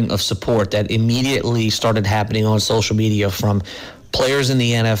outpouring of support that immediately started happening on social media from players in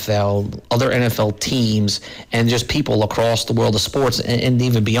the NFL, other NFL teams, and just people across the world of sports and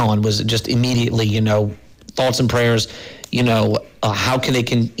even beyond was just immediately, thoughts and prayers, how can they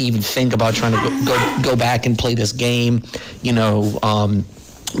even think about trying to go back and play this game,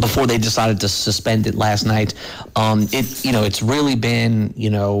 before they decided to suspend it last night. It's really been,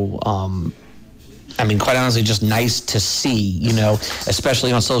 quite honestly, just nice to see,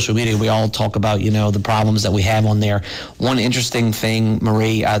 especially on social media. We all talk about, the problems that we have on there. One interesting thing,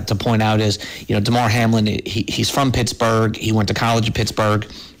 Marie, to point out is, Damar Hamlin, he's from Pittsburgh. He went to college in Pittsburgh.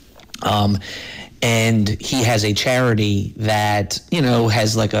 And he has a charity that,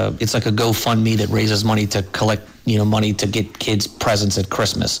 has it's like a GoFundMe that raises money to collect, money to get kids presents at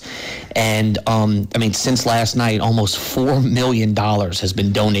Christmas. And, since last night, almost $4 million has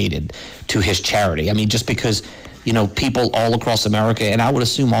been donated to his charity. just because, people all across America, and I would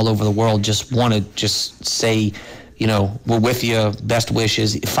assume all over the world, just want to just say, we're with you, best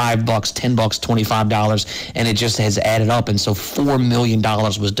wishes, $5, $10, $25, and it just has added up. And so $4 million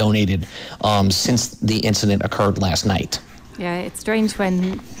was donated since the incident occurred last night. Yeah, it's strange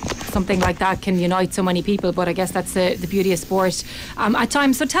when something like that can unite so many people, but I guess that's the beauty of sport at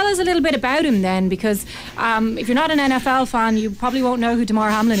times. So tell us a little bit about him then, because if you're not an NFL fan, you probably won't know who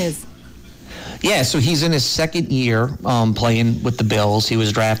Damar Hamlin is. Yeah, so he's in his second year playing with the Bills. He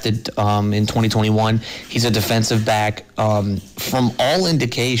was drafted in 2021. He's a defensive back. From all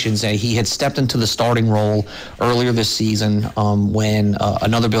indications, he had stepped into the starting role earlier this season when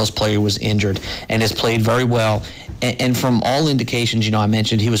another Bills player was injured, and has played very well. And from all indications, I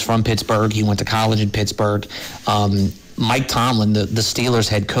mentioned he was from Pittsburgh. He went to college in Pittsburgh. Mike Tomlin, the Steelers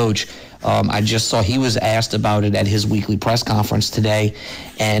head coach, I just saw he was asked about it at his weekly press conference today.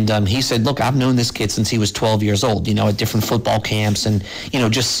 And he said, look, I've known this kid since he was 12 years old, at different football camps and,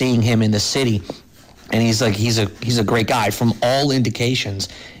 just seeing him in the city. And he's like, he's a great guy. From all indications,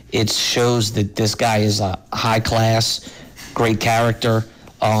 it shows that this guy is a high class, great character.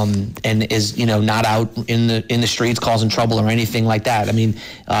 And is not out in the streets causing trouble or anything like that.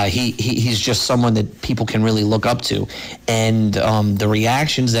 He's just someone that people can really look up to, and the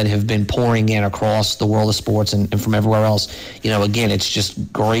reactions that have been pouring in across the world of sports and from everywhere else. Again, it's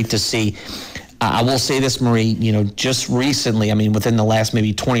just great to see. I will say this, Marie. Just recently, within the last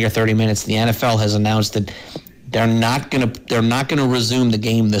maybe 20 or 30 minutes, the NFL has announced that they're not gonna resume the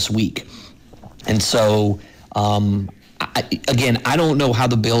game this week, and so. I don't know how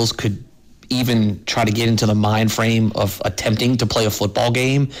the Bills could even try to get into the mind frame of attempting to play a football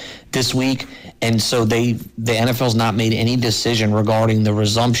game this week. And so the NFL's not made any decision regarding the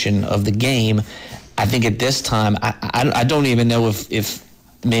resumption of the game. I think at this time, I don't even know if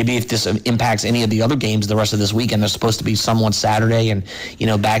this impacts any of the other games the rest of this weekend. There's supposed to be some on Saturday and,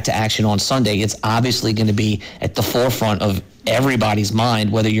 back to action on Sunday. It's obviously going to be at the forefront of everybody's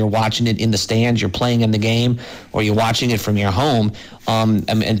mind, whether you're watching it in the stands, you're playing in the game, or you're watching it from your home.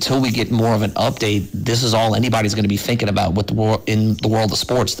 Until we get more of an update, this is all anybody's going to be thinking about in the world of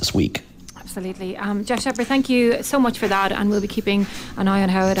sports this week. Absolutely. Jeff Shepard, thank you so much for that, and we'll be keeping an eye on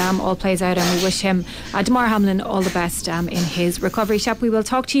how it all plays out, and we wish him, Damar Hamlin, all the best in his recovery. Shep, we will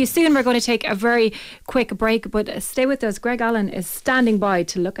talk to you soon. We're going to take a very quick break, but stay with us. Greg Allen is standing by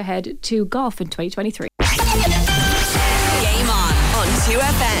to look ahead to golf in 2023.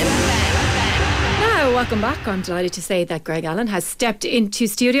 Now, welcome back. I'm delighted to say that Greg Allen has stepped into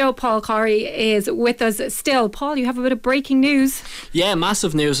studio. Paul Corey is with us still. Paul, you have a bit of breaking news. Yeah,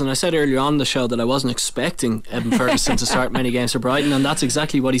 massive news. And I said earlier on the show that I wasn't expecting Evan Ferguson to start many games for Brighton, and that's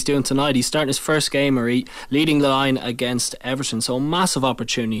exactly what he's doing tonight. He's starting his first game, leading the line against Everton. So massive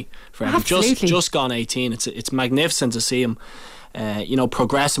opportunity for Evan. Just gone 18. It's magnificent to see him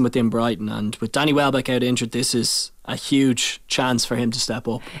progressing within Brighton, and with Danny Welbeck out injured, this is a huge chance for him to step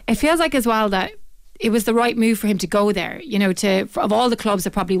up. It feels like as well that it was the right move for him to go there, of all the clubs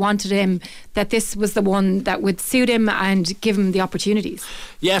that probably wanted him, that this was the one that would suit him and give him the opportunities.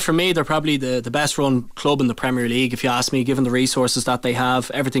 Yeah, for me, they're probably the best run club in the Premier League, if you ask me, given the resources that they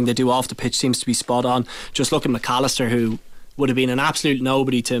have. Everything they do off the pitch seems to be spot on. Just look at McAllister, who would have been an absolute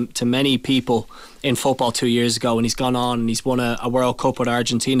nobody to many people in football 2 years ago, and he's gone on and he's won a World Cup with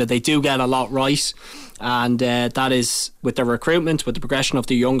Argentina. They do get a lot right, and that is with their recruitment, with the progression of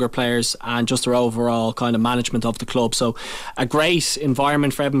the younger players, and just their overall kind of management of the club. So a great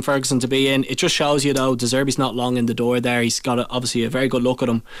environment for Evan Ferguson to be in. It just shows you though, De Zerbi's not long in the door there. He's got obviously a very good look at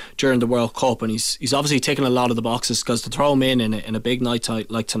him during the World Cup, and he's obviously ticking a lot of the boxes, because to throw him in a big night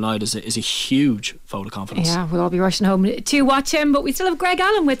like tonight is a huge vote of confidence. Yeah, we'll all be rushing home to watch him, but we still have Greg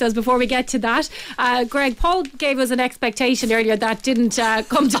Allen with us before we get to that. Greg, Paul gave us an expectation earlier that didn't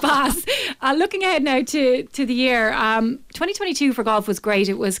come to pass. Looking ahead now to the year, 2022 for golf was great.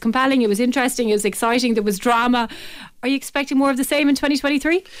 It was compelling, it was interesting, it was exciting, there was drama. Are you expecting more of the same in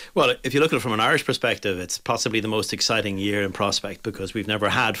 2023? Well, if you look at it from an Irish perspective, it's possibly the most exciting year in prospect, because we've never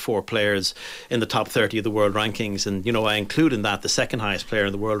had 4 players in the top 30 of the world rankings. And, I include in that the second highest player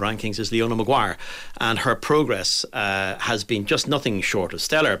in the world rankings is Leona Maguire. And her progress has been just nothing short of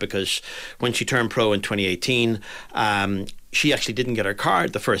stellar, because when she turned pro in 2018, she actually didn't get her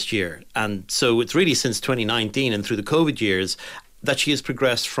card the first year. And so it's really since 2019 and through the COVID years that she has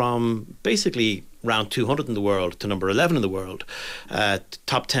progressed from basically round 200 in the world to number 11 in the world,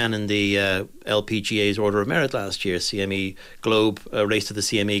 top 10 in the LPGA's Order of Merit last year, CME Globe, race to the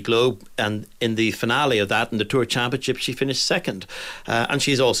CME Globe, and in the finale of that, in the Tour Championship, she finished second, and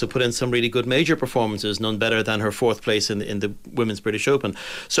she's also put in some really good major performances, none better than her 4th place in the Women's British Open.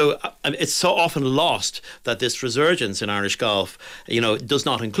 So it's so often lost that this resurgence in Irish golf, does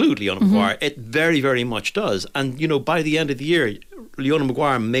not include Leona Maguire. It very, very much does, and by the end of the year, Leona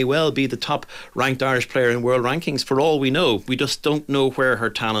Maguire may well be the top ranked Irish player in world rankings for all we know. We just don't know where her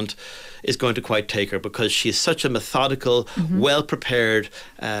talent is going to quite take her, because she is such a methodical, well prepared,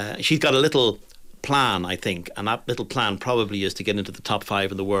 she's got a little plan, I think, and that little plan probably is to get into the top 5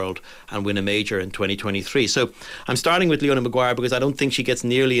 in the world and win a major in 2023. So I'm starting with Leona Maguire because I don't think she gets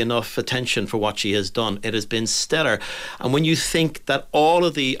nearly enough attention for what she has done. It has been stellar. And when you think that all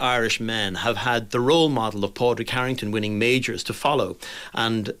of the Irish men have had the role model of Padraig Harrington winning majors to follow,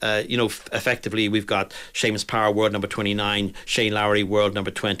 and effectively we've got Seamus Power world number 29, Shane Lowry world number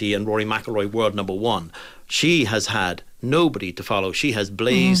 20, and Rory McIlroy world number 1. She has had nobody to follow. She has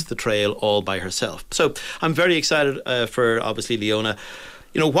blazed the trail all by herself. So I'm very excited for obviously Leona.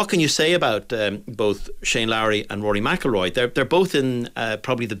 What can you say about both Shane Lowry and Rory McIlroy? They're both in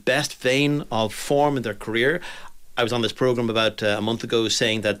probably the best vein of form in their career. I was on this programme about a month ago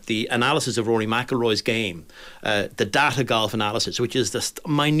saying that the analysis of Rory McIlroy's game, the data golf analysis, which is the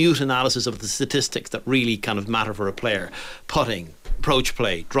minute analysis of the statistics that really kind of matter for a player, putting, approach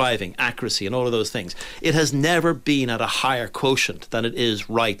play, driving, accuracy, and all of those things. It has never been at a higher quotient than it is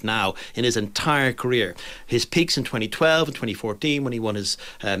right now in his entire career. His peaks in 2012 and 2014, when he won his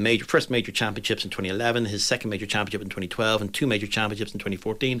first major championships in 2011, his second major championship in 2012, and 2 major championships in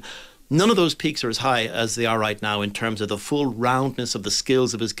 2014. None of those peaks are as high as they are right now in terms of the full roundness of the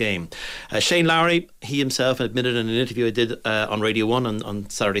skills of his game. Shane Lowry, he himself admitted in an interview I did on Radio 1 on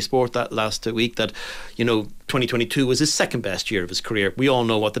Saturday Sport that last week that, 2022 was his second best year of his career. We all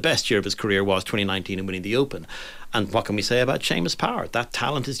know what the best year of his career was, 2019, and winning the Open. And what can we say about Seamus Power? That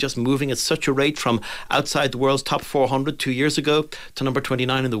talent is just moving at such a rate from outside the world's top 400 2 years ago to number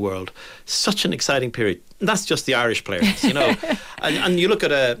 29 in the world. Such an exciting period. And that's just the Irish players, and you look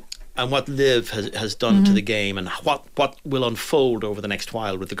at and what Liv has done to the game, and what will unfold over the next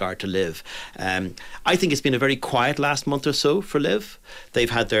while with regard to Liv. I think it's been a very quiet last month or so for Liv. They've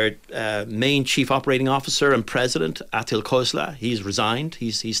had their main chief operating officer and president, Atil Khosla. He's resigned.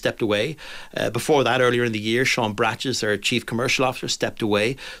 He's stepped away. Before that, earlier in the year, Sean Bratches, their chief commercial officer, stepped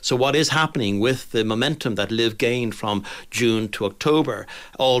away. So what is happening with the momentum that Liv gained from June to October,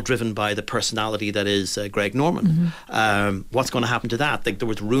 all driven by the personality that is Greg Norman? What's going to happen to that? There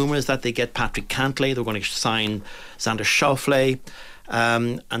was rumours that they get Patrick Cantlay. They're going to sign Xander Schauffele.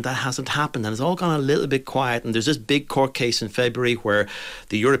 and that hasn't happened, and it's all gone a little bit quiet. And there's this big court case in February where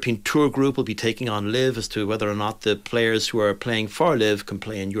the European Tour Group will be taking on LIV as to whether or not the players who are playing for LIV can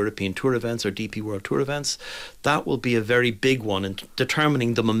play in European Tour events or DP World Tour events. That will be a very big one in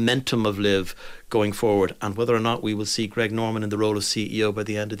determining the momentum of LIV going forward, and whether or not we will see Greg Norman in the role of CEO by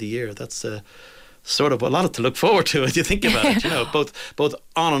the end of the year. That's sort of a lot to look forward to if you think about it, both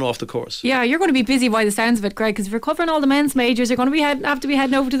on and off the course. Yeah, you're going to be busy by the sounds of it, Greg, because if you're covering all the men's majors, you're going to have to be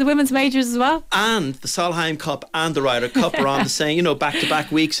heading over to the women's majors as well. And the Solheim Cup and the Ryder Cup are on the same,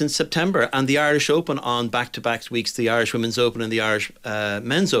 back-to-back weeks in September, and the Irish Open on back-to-back weeks, the Irish Women's Open and the Irish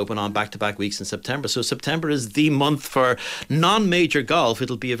Men's Open on back-to-back weeks in September. So September is the month for non-major golf.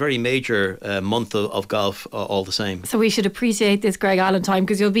 It'll be a very major month of golf all the same. So we should appreciate this Greg Allen time,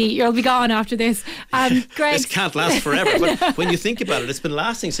 because you'll be gone after this. Greg, this can't last forever, but when you think about it, it's been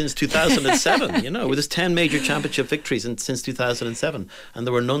lasting since 2007, with his 10 major championship victories since 2007, and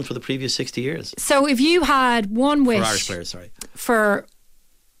there were none for the previous 60 years. So if you had one wish for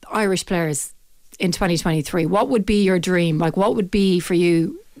Irish players in 2023, what would be your dream? Like, what would be for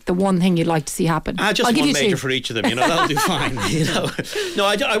you the one thing you'd like to see happen? Just one major for each of them, that'll do fine. No,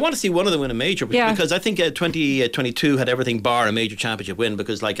 I want to see one of them win a major, because I think 2022 had everything bar a major championship win,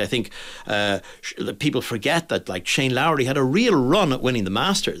 because I think people forget that Shane Lowry had a real run at winning the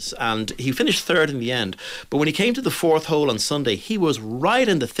Masters, and he finished third in the end, but when he came to the fourth hole on Sunday, he was right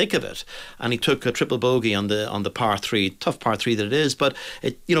in the thick of it, and he took a triple bogey on the par 3, tough par 3 that it is, but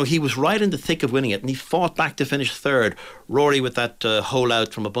he was right in the thick of winning it, and he fought back to finish third. Rory with that hole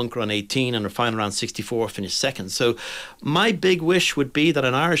out from a bunker on 18 and a final round 64 finished second. So my big wish would be that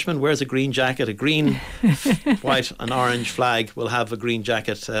an Irishman wears a green jacket, a green, white and orange flag will have a green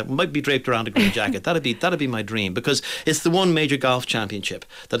jacket, might be draped around a green jacket. That'd be my dream, because it's the one major golf championship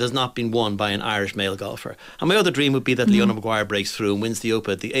that has not been won by an Irish male golfer. And my other dream would be that Leona Maguire breaks through and wins the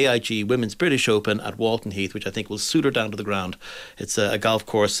Open, the AIG Women's British Open at Walton Heath, which I think will suit her down to the ground. It's a golf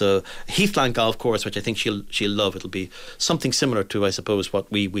course, a heathland golf course, which I think she'll love. It'll be something similar to, I suppose, what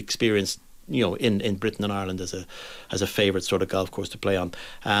we experienced in Britain and Ireland as a favourite sort of golf course to play on.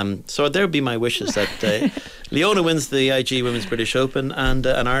 So there would be my wishes, that Leona wins the IG Women's British Open and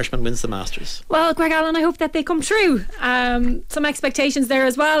an Irishman wins the Masters. Well, Greg Allen, I hope that they come true. Some expectations there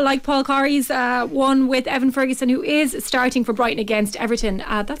as well, like Paul Corey's one with Evan Ferguson, who is starting for Brighton against Everton.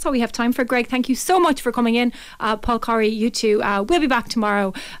 That's all we have time for. Greg, thank you so much for coming in. Paul Corey, you too. We'll be back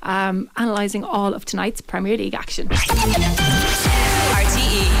tomorrow analysing all of tonight's Premier League action.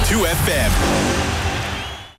 RTE 2FM.